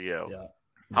difference for you. Yeah.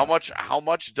 How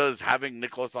much does having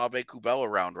Nicolas Aube-Kubel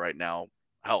around right now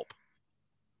help?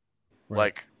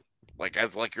 Right. Like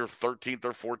as like your 13th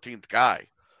or 14th guy.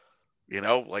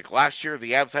 Like last year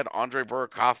the Avs had Andre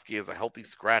Burakovsky as a healthy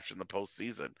scratch in the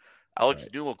postseason. Alex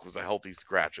Newhook was a healthy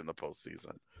scratch in the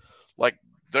postseason. Like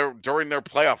during their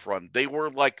playoff run, they were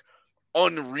like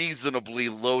unreasonably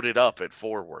loaded up at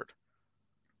forward.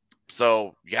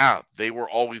 So yeah, they were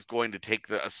always going to take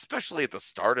especially at the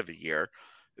start of the year.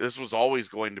 This was always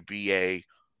going to be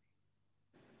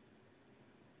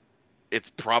it's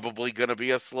probably going to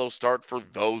be a slow start for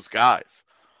those guys.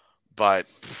 But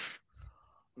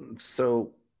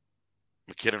so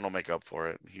McKinnon will make up for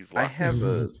it. He's I have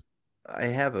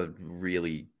a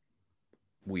really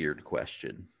weird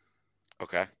question.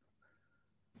 Okay.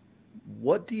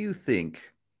 What do you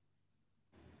think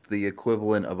the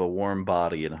equivalent of a warm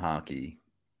body in hockey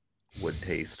would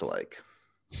taste like?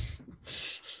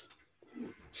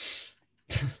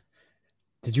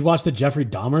 Did you watch the Jeffrey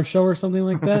Dahmer show or something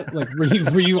like that? Like,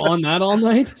 were you on that all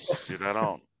night? Dude, I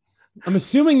don't. I'm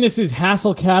assuming this is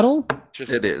Hassel Cattle.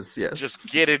 It is, yes. Just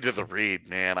get into the read,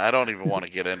 man. I don't even want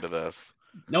to get into this.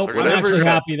 Nope, I'm actually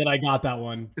happy that I got that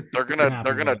one. They're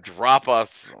gonna drop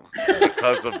us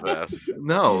because of this.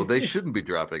 No, they shouldn't be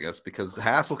dropping us because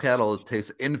Hassel Cattle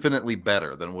tastes infinitely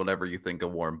better than whatever you think a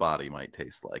warm body might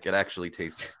taste like. It actually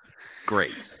tastes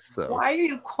great. So why are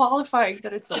you qualifying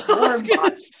that it's a warm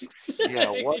body? Yeah,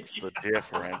 what's the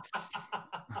difference?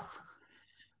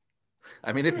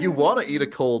 I mean, if you want to eat a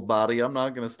cold body, I'm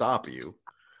not going to stop you.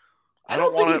 I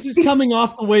don't think this is coming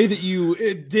off the way that you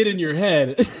did in your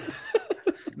head.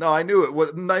 No, I knew it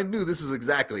was. I knew this is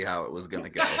exactly how it was going to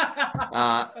go.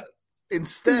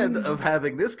 Instead of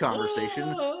having this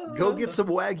conversation, go get some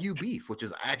Wagyu beef, which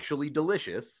is actually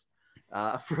delicious,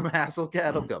 from Hassel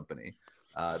Cattle Company.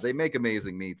 They make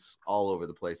amazing meats all over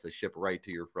the place. They ship right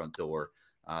to your front door.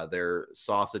 Their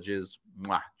sausages,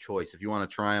 choice. If you want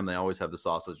to try them, they always have the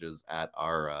sausages at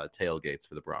our tailgates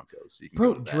for the Broncos. So you can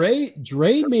Bro,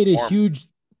 Dre made a huge.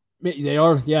 They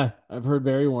are, yeah. I've heard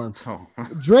very warm. Oh.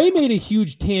 Dre made a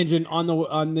huge tangent on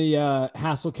the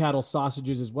Hassel Cattle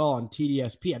sausages as well on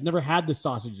TDSP. I've never had the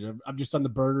sausages. I've just done the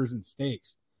burgers and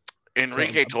steaks.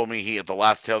 Enrique told me he at the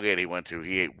last tailgate he went to,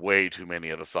 he ate way too many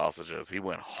of the sausages. He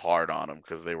went hard on them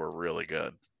because they were really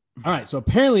good. All right, so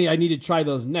apparently I need to try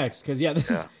those next because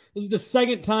this is the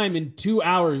second time in 2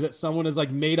 hours that someone has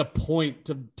like made a point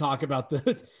to talk about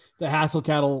the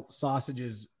Hasselcattle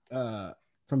sausages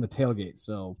from the tailgate.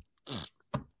 So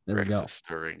there we go.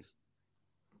 Stirring.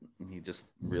 He just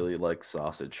really likes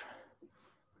sausage.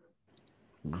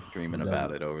 Dreaming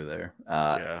about it over there.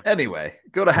 Anyway,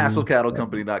 go to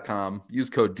HassleCattleCompany.com. Use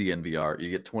code DNVR. You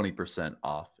get 20%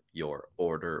 off your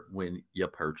order when you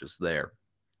purchase there.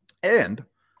 And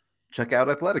check out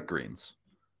Athletic Greens.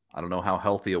 I don't know how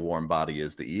healthy a warm body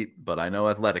is to eat, but I know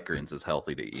Athletic Greens is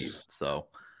healthy to eat. So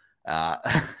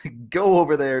go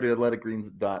over there to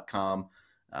athleticgreens.com.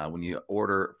 When you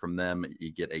order from them,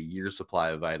 you get a year's supply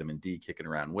of vitamin D kicking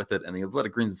around with it. And the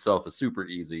Athletic Greens itself is super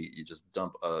easy. You just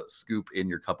dump a scoop in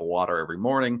your cup of water every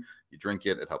morning. You drink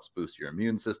it. It helps boost your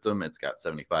immune system. It's got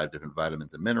 75 different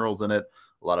vitamins and minerals in it.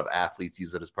 A lot of athletes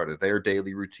use it as part of their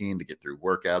daily routine to get through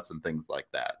workouts and things like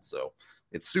that. So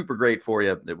it's super great for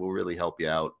you. It will really help you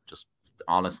out. Just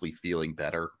honestly feeling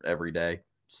better every day.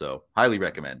 So highly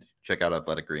recommend. Check out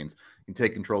Athletic Greens. You can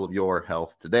take control of your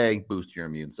health today. Boost your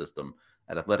immune system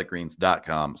at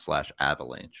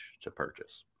athleticgreens.com/avalanche to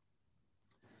purchase.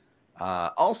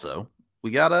 Also,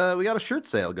 we got a shirt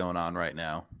sale going on right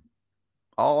now.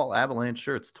 All Avalanche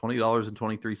shirts,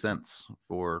 $20.23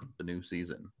 for the new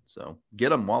season. So get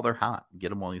them while they're hot. Get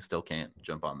them while you still can.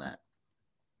 Jump on that.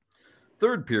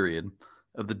 Third period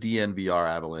of the DNVR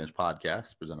Avalanche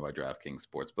podcast presented by DraftKings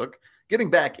Sportsbook. Getting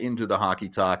back into the hockey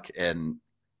talk and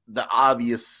the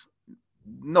obvious,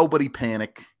 nobody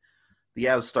panic. The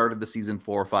Avs started the season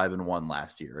 4-5-1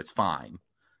 last year. It's fine.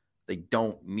 They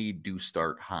don't need to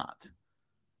start hot.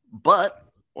 But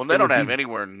they don't have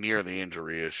anywhere near the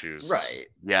injury issues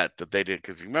yet that they did.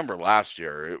 Because you remember last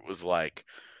year, it was like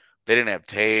they didn't have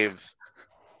Taves.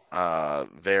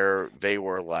 They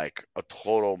were like a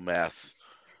total mess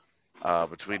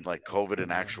between like COVID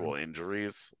and actual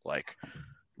injuries. Like,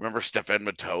 remember Stefan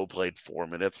Matteau played 4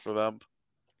 minutes for them?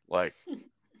 Like,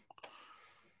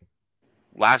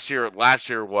 last year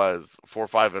was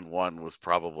 4-5-1 was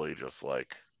probably just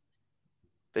like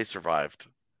they survived.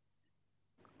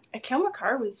 Cale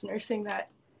Makar was nursing that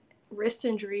wrist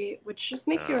injury, which just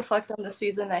makes you reflect on the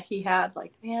season that he had.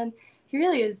 Like, man, he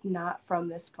really is not from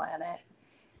this planet.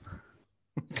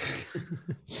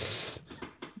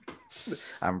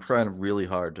 I'm trying really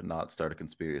hard to not start a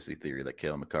conspiracy theory that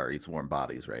Cale Makar eats warm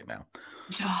bodies right now.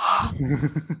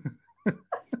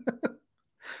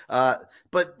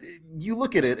 But you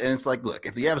look at it and it's like, look,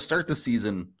 if you have to start the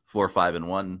season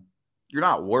 4-5-1, you're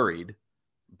not worried,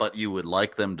 but you would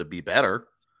like them to be better.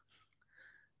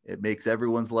 It makes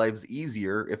everyone's lives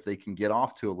easier if they can get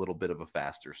off to a little bit of a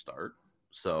faster start.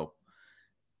 So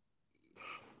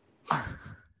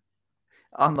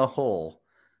on the whole,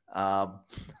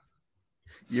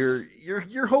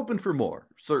 you're hoping for more,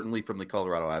 certainly from the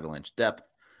Colorado Avalanche depth.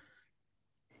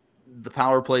 The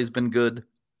power play's been good,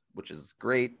 which is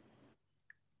great.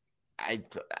 I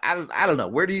don't know.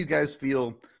 Where do you guys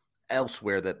feel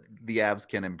elsewhere that the Avs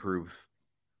can improve?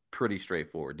 Pretty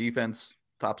straightforward. Defense,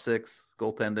 top six,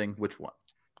 goaltending, which one?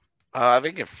 I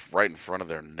think if right in front of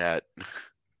their net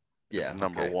is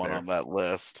number one on that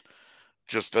list,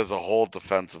 just as a whole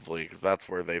defensively, because that's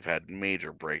where they've had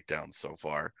major breakdowns so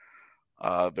far.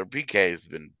 Their PK has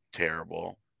been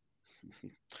terrible.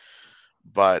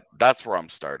 But that's where I'm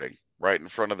starting. Right in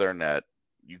front of their net.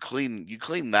 You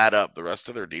clean that up. The rest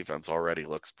of their defense already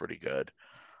looks pretty good.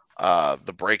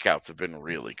 The breakouts have been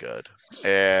really good,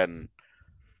 and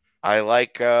I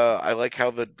like how I like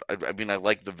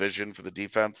the vision for the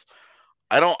defense.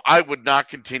 I would not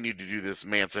continue to do this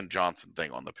Manson Johnson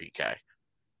thing on the PK.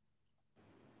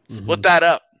 Split that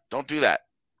up. Don't do that.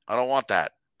 I don't want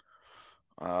that.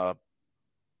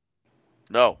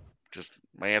 No. Just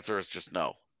my answer is just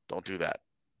no. Don't do that.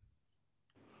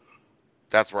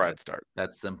 That's where I'd start.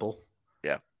 That's simple.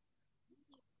 Yeah.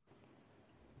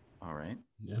 All right.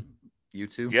 Yeah. You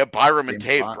two? Yeah, Byram and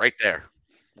Taves right there.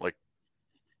 Like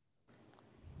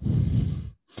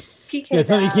PK. Yeah, it's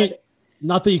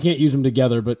not that you can't use them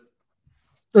together, but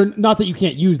or not that you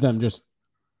can't use them, just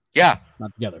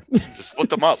not together. Just split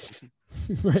them up.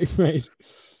 Right.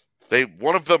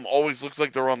 One of them always looks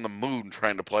like they're on the moon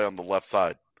trying to play on the left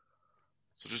side.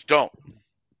 So just don't.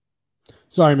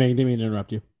 Sorry, Megan, didn't mean to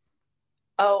interrupt you.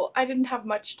 Oh, I didn't have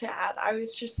much to add. I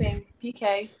was just saying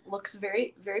PK looks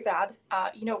very, very bad.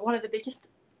 One of the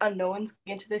biggest unknowns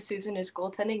into this season is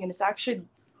goaltending, and it's actually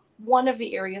one of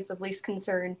the areas of least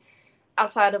concern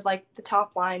outside of like the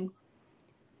top line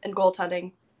and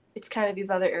goaltending. It's kind of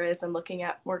these other areas I'm looking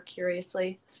at more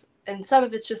curiously. And some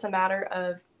of it's just a matter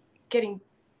of getting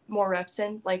more reps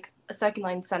in. Like a second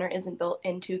line center isn't built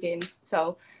in 2 games.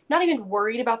 So not even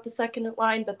worried about the second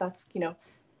line, but that's,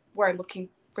 where I'm looking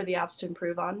for the Avs to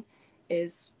improve on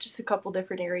is just a couple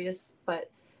different areas.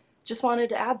 But just wanted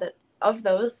to add that of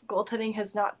those, goaltending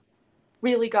has not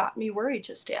really got me worried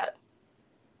just yet.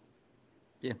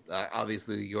 Yeah,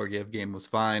 obviously the Georgiev game was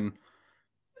fine.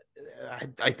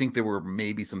 I think there were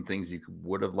maybe some things you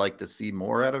would have liked to see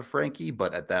more out of Frankie,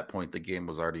 but at that point, the game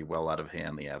was already well out of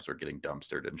hand. The Avs were getting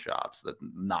dumpstered in shots that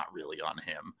not really on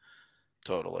him.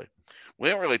 Totally. We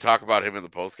didn't really talk about him in the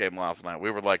postgame last night.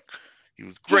 We were like, he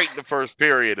was great in the first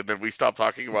period, and then we stopped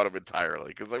talking about him entirely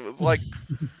because it was like,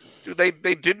 dude,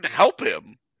 they didn't help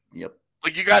him. Yep.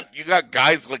 Like you got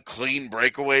guys like clean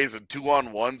breakaways and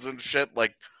 2-on-1s and shit.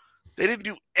 Like they didn't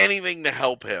do anything to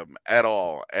help him at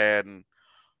all, and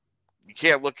you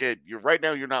can't look at right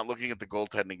now. You're not looking at the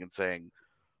goaltending and saying,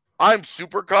 "I'm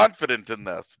super confident in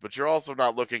this," but you're also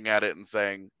not looking at it and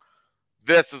saying,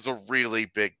 "This is a really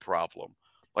big problem."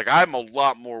 Like I'm a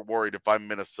lot more worried if I'm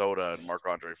Minnesota and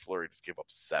Marc-Andre Fleury just gave up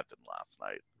 7 last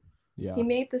night. Yeah, he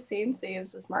made the same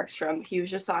saves as Markstrom. He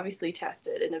was just obviously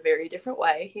tested in a very different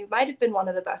way. He might have been one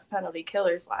of the best penalty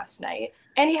killers last night,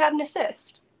 and he had an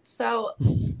assist. So,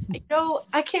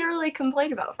 I can't really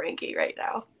complain about Frankie right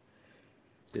now.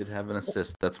 Did have an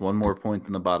assist. That's one more point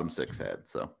than the bottom 6 had.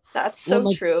 So that's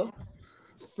so true.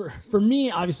 For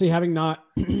me, obviously having not,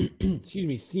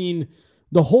 seen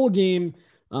the whole game,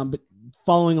 but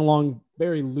following along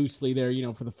very loosely there,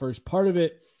 for the first part of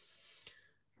it.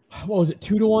 What was it?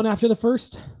 2-1 after the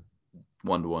first?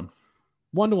 1-1.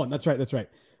 1-1. That's right.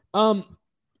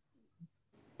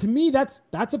 To me, that's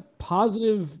a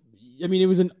positive. I mean, it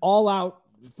was an all-out,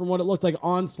 from what it looked like,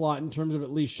 onslaught in terms of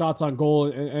at least shots on goal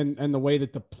and the way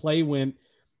that the play went.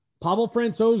 Pavel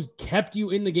Francouz kept you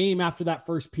in the game after that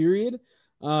first period.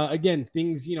 Again,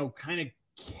 things, kind of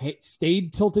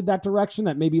stayed tilted that direction.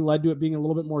 That maybe led to it being a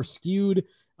little bit more skewed.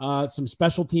 Some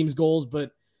special teams goals.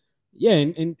 But, yeah,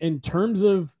 in terms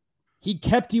of he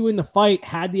kept you in the fight,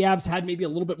 had the Avs had maybe a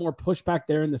little bit more pushback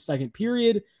there in the second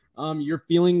period, you're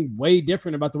feeling way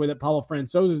different about the way that Pavel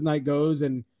Francouz's night goes,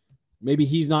 and maybe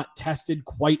he's not tested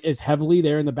quite as heavily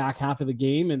there in the back half of the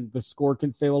game, and the score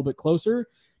can stay a little bit closer.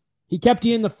 He kept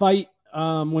you in the fight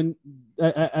when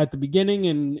at the beginning,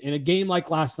 and in a game like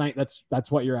last night,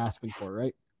 that's what you're asking for,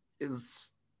 right?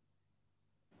 Is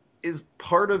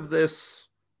part of this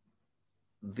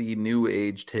the new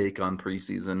age take on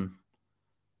preseason,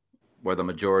 where the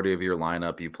majority of your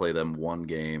lineup, you play them one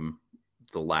game,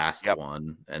 the last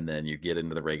one, and then you get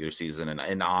into the regular season.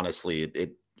 And honestly,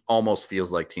 it almost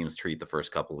feels like teams treat the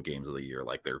first couple of games of the year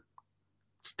like they're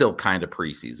still kind of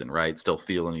preseason, right? Still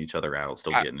feeling each other out,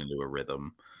 still getting into a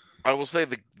rhythm. I will say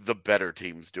the better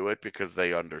teams do it because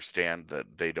they understand that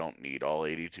they don't need all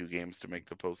 82 games to make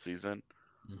the postseason.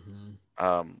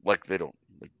 Mm-hmm. Like they don't,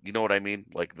 you know what I mean?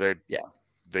 Like they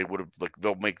would have, like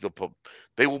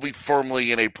they will be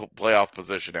firmly in a playoff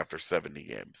position after 70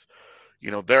 games.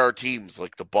 There are teams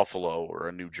like the Buffalo or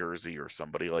a New Jersey or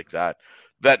somebody like that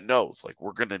knows, like,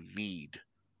 we're going to need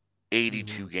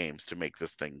 82 games to make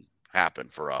this thing happen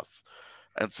for us.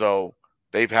 And so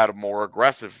they've had a more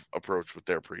aggressive approach with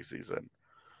their preseason,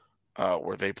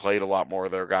 where they played a lot more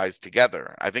of their guys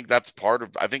together. I think that's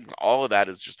I think all of that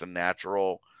is just a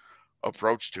natural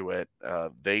approach to it.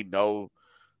 They know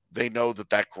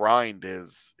that grind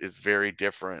is very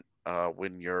different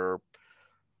when you're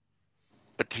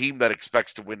a team that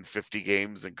expects to win 50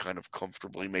 games and kind of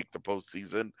comfortably make the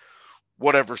postseason,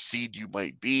 whatever seed you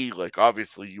might be. Like,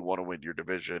 obviously you want to win your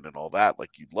division and all that.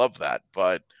 Like, you'd love that,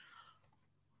 but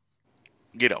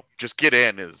just get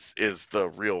in is the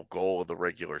real goal of the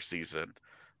regular season,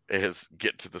 is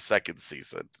get to the second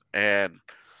season. And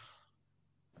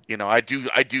I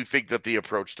do think that the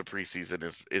approach to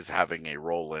preseason is having a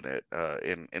role in it,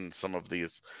 in some of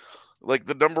these. Like,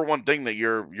 the number one thing that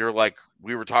you're like,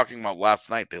 we were talking about last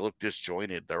night, they look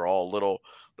disjointed. They're all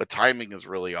the timing is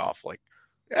really off. Like,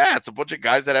 yeah, it's a bunch of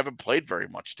guys that haven't played very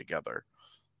much together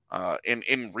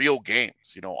in real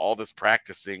games. All this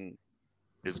practicing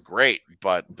is great,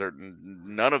 but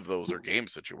none of those are game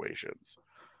situations.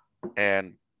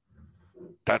 And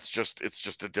it's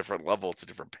just a different level. It's a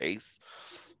different pace.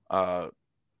 And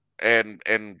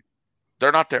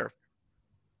they're not there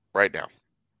right now.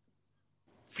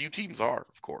 Few teams are,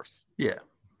 of course. Yeah.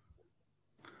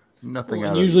 Nothing.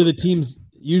 And usually the teams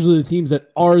that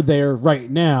are there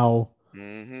right now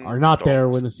are not there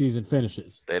when the season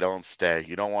finishes. They don't stay.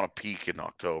 You don't want to peak in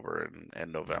October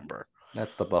and November.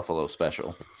 That's the Buffalo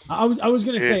special. I was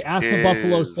going to say, ask the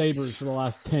Buffalo Sabres for the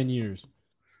last 10 years.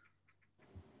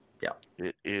 Yeah.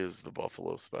 It is the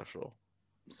Buffalo special.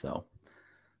 So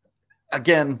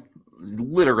again,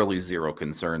 literally zero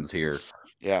concerns here.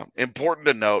 Yeah, important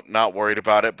to note, not worried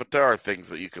about it, but there are things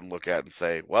that you can look at and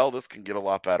say, well, this can get a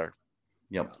lot better.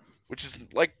 Yep. Which is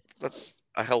that's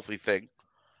a healthy thing.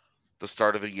 The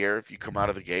start of the year, if you come out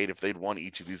of the gate, if they'd won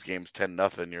each of these games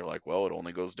 10-0, you're like, well, it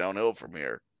only goes downhill from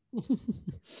here.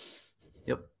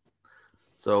 Yep.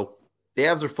 So the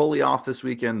Avs are fully off this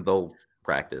weekend. They'll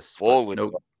practice. Fully.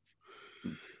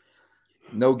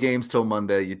 No games till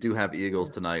Monday. You do have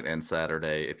Eagles tonight and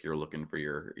Saturday. If you're looking for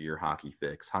your hockey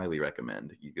fix, highly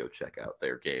recommend you go check out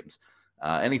their games.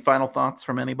 Any final thoughts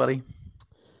from anybody?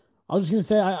 I was just going to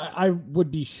say, I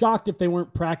would be shocked if they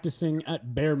weren't practicing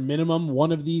at bare minimum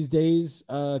one of these days,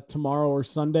 tomorrow or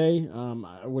Sunday.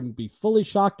 I wouldn't be fully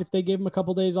shocked if they gave them a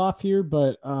couple days off here,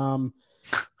 but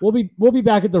we'll be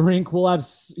back at the rink. We'll have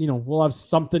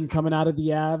something coming out of the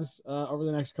Avs over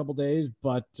the next couple days.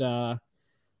 But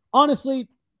honestly,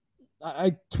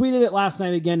 I tweeted it last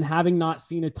night again. Having not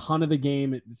seen a ton of the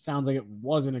game, it sounds like it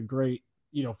wasn't a great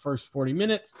first 40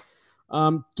 minutes.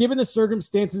 Given the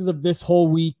circumstances of this whole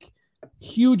week,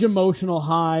 huge emotional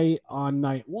high on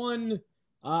night one.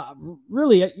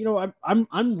 Really,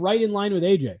 I'm right in line with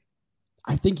AJ.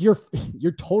 I think you're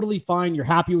totally fine. You're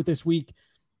happy with this week.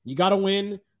 You got to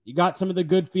win. You got some of the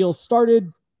good feels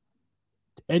started,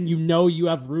 and you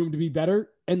have room to be better,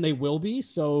 and they will be.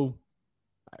 So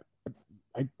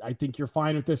I think you're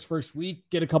fine with this first week.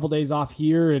 Get a couple days off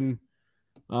here and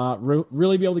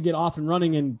really be able to get off and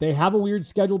running. And they have a weird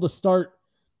schedule to start.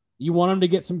 You want them to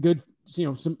get some good,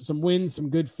 some wins, some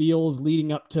good feels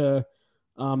leading up to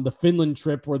the Finland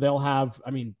trip, where they'll have,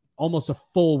 almost a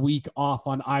full week off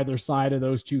on either side of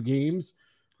those two games.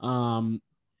 So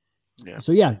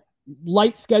yeah,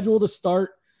 light schedule to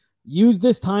start. Use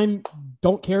this time.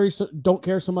 Don't care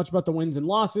so much about the wins and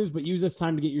losses, but use this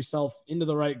time to get yourself into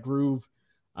the right groove.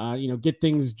 Get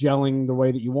things gelling the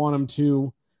way that you want them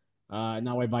to. And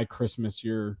that way by Christmas,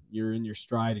 you're in your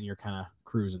stride and you're kind of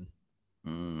cruising.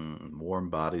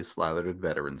 Warm bodies slathered in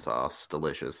veteran sauce.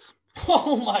 Delicious.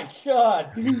 Oh my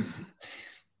God.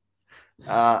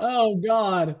 Oh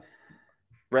God.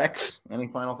 Rex, any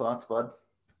final thoughts, bud?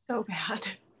 So bad.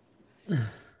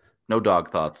 No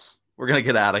dog thoughts. We're going to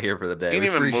get out of here for the day. We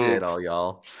appreciate all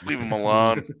y'all. Leave them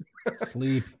alone.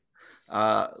 Sleep.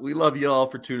 We love you all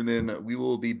for tuning in. We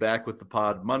will be back with the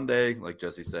pod Monday. Like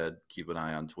Jesse said, keep an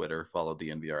eye on Twitter. Follow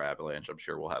DNVR Avalanche. I'm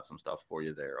sure we'll have some stuff for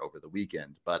you there over the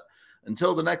weekend. But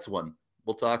until the next one,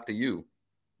 we'll talk to you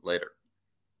later.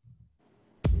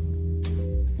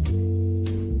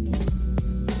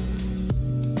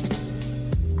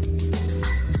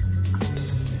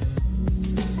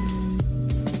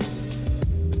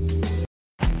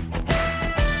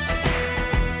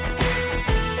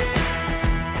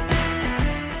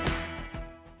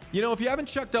 If you haven't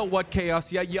checked out What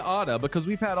Chaos yet, you oughta, because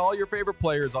we've had all your favorite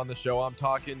players on the show. I'm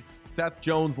talking Seth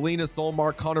Jones, Lena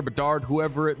Solmar, Connor Bedard,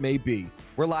 whoever it may be.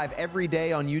 We're live every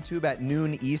day on YouTube at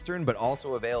noon Eastern, but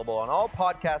also available on all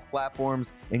podcast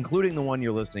platforms, including the one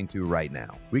you're listening to right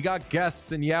now. We got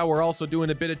guests, and we're also doing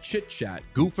a bit of chit-chat,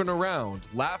 goofing around,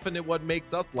 laughing at what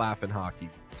makes us laugh in hockey.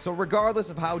 So regardless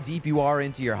of how deep you are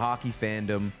into your hockey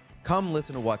fandom, come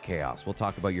listen to What Chaos. We'll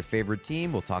talk about your favorite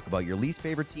team, we'll talk about your least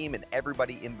favorite team, and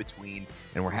everybody in between.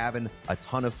 And we're having a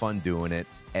ton of fun doing it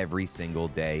every single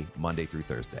day, Monday through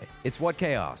Thursday. It's What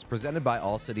Chaos, presented by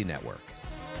All City Network.